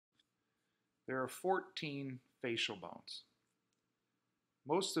There are 14 facial bones.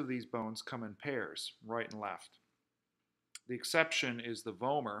 Most of these bones come in pairs, right and left. The exception is the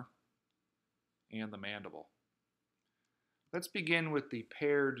vomer and the mandible. Let's begin with the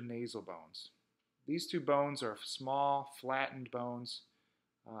paired nasal bones. These two bones are small, flattened bones,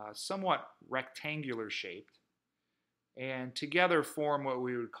 somewhat rectangular shaped, and together form what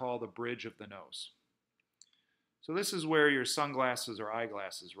we would call the bridge of the nose. So this is where your sunglasses or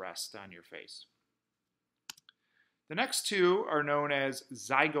eyeglasses rest on your face. The next two are known as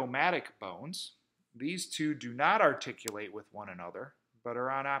zygomatic bones. These two do not articulate with one another, but are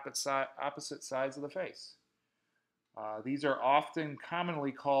on opposite sides of the face. These are often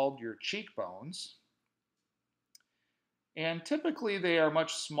commonly called your cheekbones, and typically they are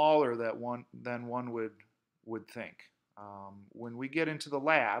much smaller than one would think. When we get into the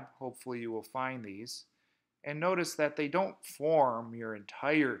lab, hopefully you will find these, and notice that they don't form your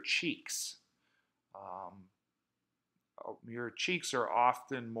entire cheeks. Your cheeks are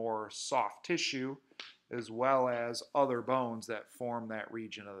often more soft tissue, as well as other bones that form that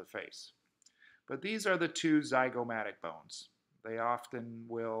region of the face. But these are the two zygomatic bones. They often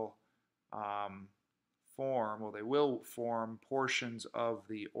will form portions of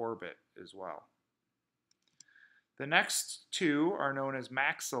the orbit as well. The next two are known as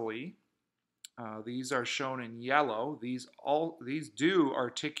maxillae. These are shown in yellow. These do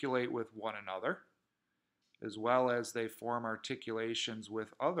articulate with one another, as well as they form articulations with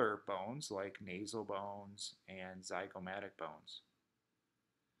other bones like nasal bones and zygomatic bones.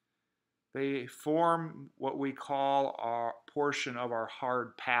 They form what we call a portion of our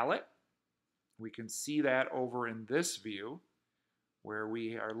hard palate. We can see that over in this view, where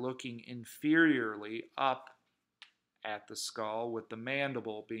we are looking inferiorly up at the skull with the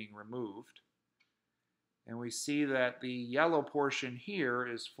mandible being removed. And we see that the yellow portion here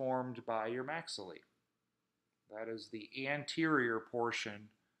is formed by your maxillae. That is the anterior portion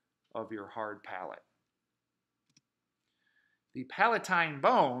of your hard palate. The palatine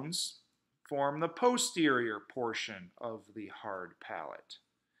bones form the posterior portion of the hard palate.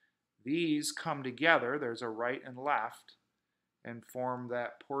 These come together, there's a right and left, and form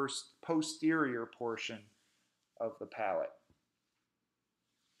that posterior portion of the palate.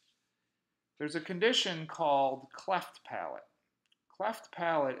 There's a condition called cleft palate. Cleft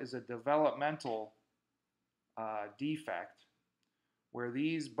palate is a developmental defect where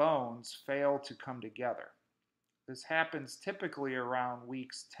these bones fail to come together. This happens typically around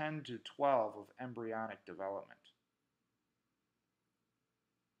weeks 10 to 12 of embryonic development.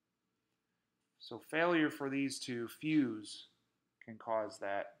 So failure for these to fuse can cause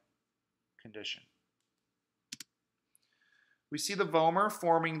that condition. We see the vomer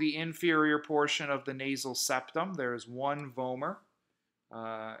forming the inferior portion of the nasal septum. There is one vomer.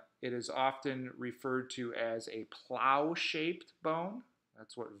 It is often referred to as a plow-shaped bone.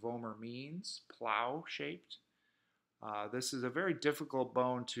 That's what vomer means, plow-shaped. This is a very difficult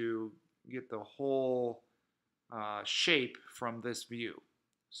bone to get the whole shape from this view.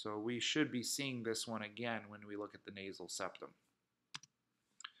 So we should be seeing this one again when we look at the nasal septum.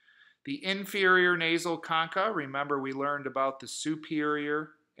 The inferior nasal concha, remember we learned about the superior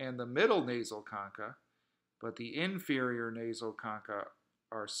and the middle nasal concha, but the inferior nasal concha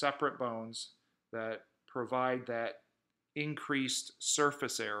are separate bones that provide that increased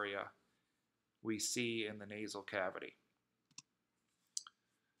surface area we see in the nasal cavity.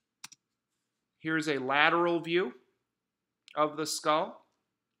 Here's a lateral view of the skull.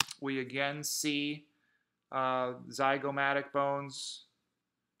 We again see zygomatic bones.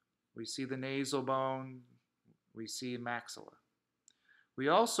 We see the nasal bone. We see maxilla. We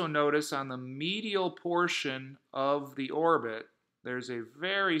also notice on the medial portion of the orbit, there's a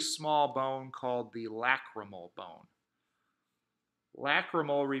very small bone called the lacrimal bone.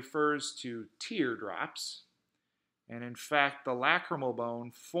 Lacrimal refers to teardrops, and in fact, the lacrimal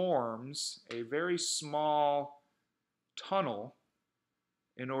bone forms a very small tunnel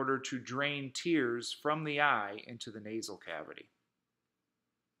in order to drain tears from the eye into the nasal cavity.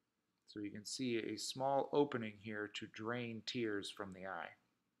 So you can see a small opening here to drain tears from the eye.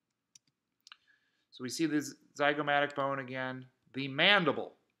 So we see this zygomatic bone again. The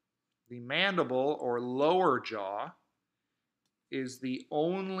mandible or lower jaw is the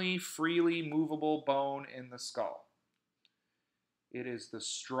only freely movable bone in the skull. It is the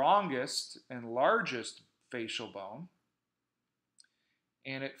strongest and largest facial bone,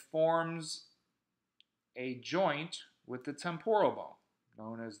 and it forms a joint with the temporal bone,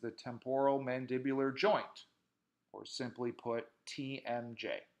 known as the temporal mandibular joint, or simply put,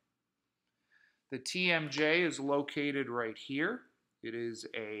 TMJ. The TMJ is located right here. It is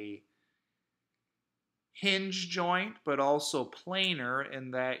a hinge joint, but also planar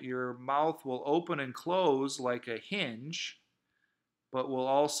in that your mouth will open and close like a hinge, but will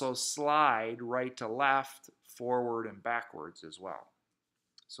also slide right to left, forward, and backwards as well.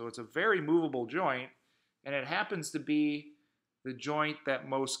 So it's a very movable joint, and it happens to be the joint that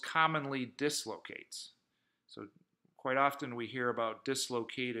most commonly dislocates. So quite often we hear about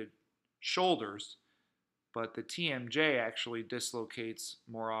dislocated shoulders, but the TMJ actually dislocates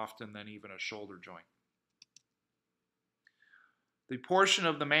more often than even a shoulder joint. The portion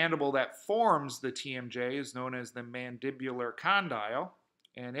of the mandible that forms the TMJ is known as the mandibular condyle,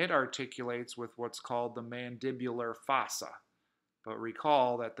 and it articulates with what's called the mandibular fossa. But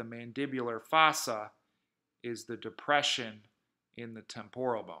recall that the mandibular fossa is the depression in the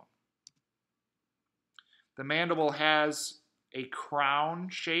temporal bone. The mandible has a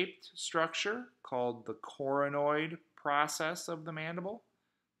crown-shaped structure called the coronoid process of the mandible.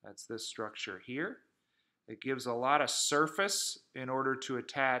 That's this structure here. It gives a lot of surface in order to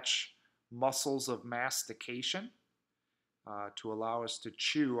attach muscles of mastication to allow us to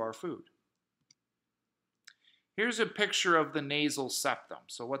chew our food. Here's a picture of the nasal septum.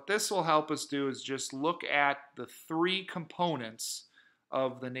 So what this will help us do is just look at the three components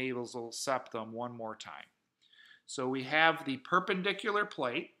of the nasal septum one more time. So we have the perpendicular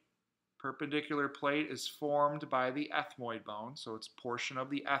plate. Perpendicular plate is formed by the ethmoid bone, so it's a portion of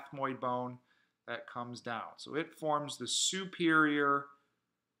the ethmoid bone that comes down. So it forms the superior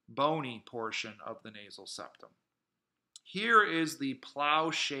bony portion of the nasal septum. Here is the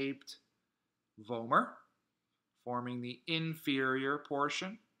plow-shaped vomer, forming the inferior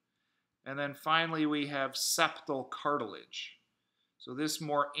portion. And then finally we have septal cartilage. So this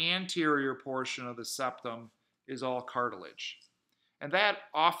more anterior portion of the septum is all cartilage. And that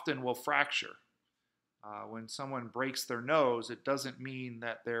often will fracture. When someone breaks their nose, it doesn't mean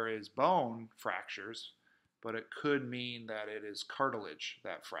that there is bone fractures, but it could mean that it is cartilage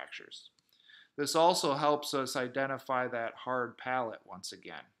that fractures. This also helps us identify that hard palate once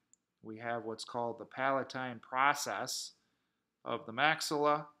again. We have what's called the palatine process of the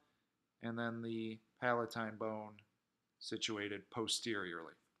maxilla, and then the palatine bone situated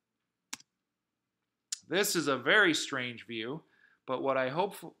posteriorly. This is a very strange view, but what I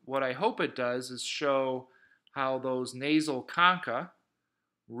hope it does is show how those nasal concha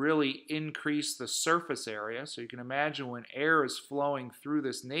really increase the surface area. So you can imagine when air is flowing through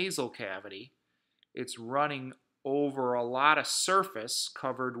this nasal cavity, it's running over a lot of surface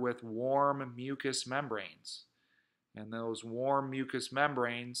covered with warm mucous membranes. And those warm mucous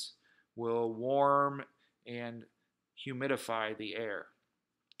membranes will warm and humidify the air.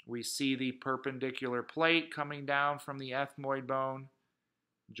 We see the perpendicular plate coming down from the ethmoid bone,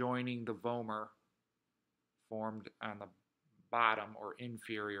 joining the vomer formed on the bottom or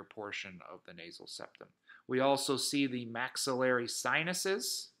inferior portion of the nasal septum. We also see the maxillary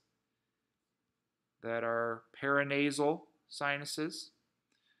sinuses that are paranasal sinuses.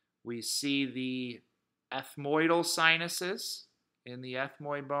 We see the ethmoidal sinuses in the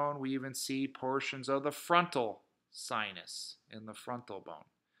ethmoid bone. We even see portions of the frontal sinus in the frontal bone.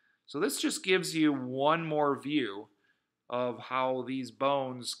 So this just gives you one more view of how these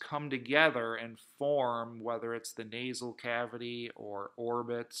bones come together and form, whether it's the nasal cavity or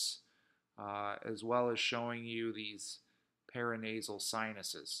orbits, as well as showing you these paranasal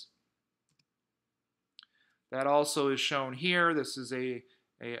sinuses. That also is shown here. This is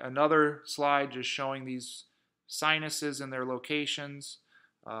another slide just showing these sinuses and their locations.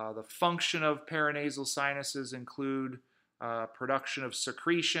 The function of paranasal sinuses include production of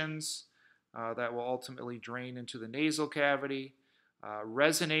secretions that will ultimately drain into the nasal cavity,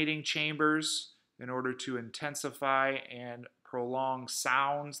 resonating chambers in order to intensify and prolong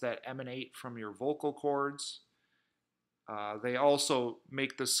sounds that emanate from your vocal cords. They also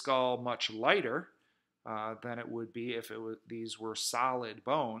make the skull much lighter than it would be if these were solid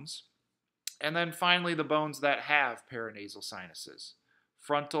bones. And then finally, the bones that have paranasal sinuses: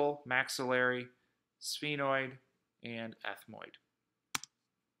 frontal, maxillary, sphenoid, and ethmoid.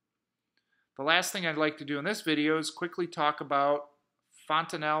 The last thing I'd like to do in this video is quickly talk about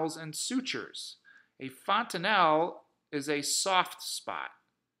fontanelles and sutures. A fontanelle is a soft spot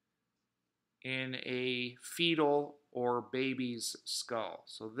in a fetal or baby's skull.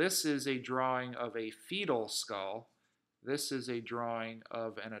 So this is a drawing of a fetal skull. This is a drawing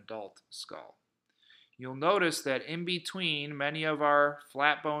of an adult skull. You'll notice that in between many of our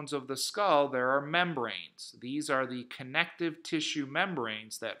flat bones of the skull, there are membranes. These are the connective tissue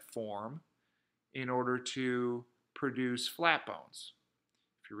membranes that form in order to produce flat bones.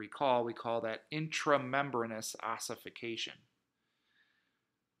 If you recall, we call that intramembranous ossification.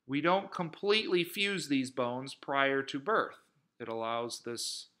 We don't completely fuse these bones prior to birth. It allows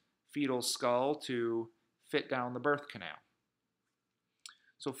this fetal skull to fit down the birth canal.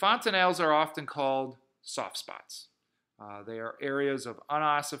 So fontanelles are often called soft spots. They are areas of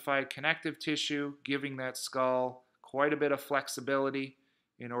unossified connective tissue, giving that skull quite a bit of flexibility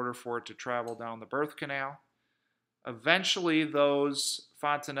in order for it to travel down the birth canal. Eventually, those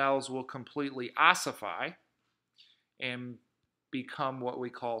fontanelles will completely ossify and become what we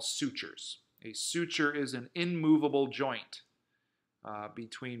call sutures. A suture is an immovable joint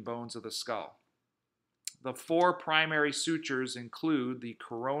between bones of the skull. The four primary sutures include the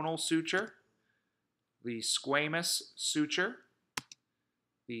coronal suture, the squamous suture,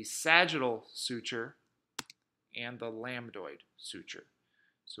 the sagittal suture, and the lambdoid suture.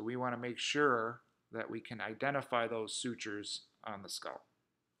 So we want to make sure that we can identify those sutures on the skull.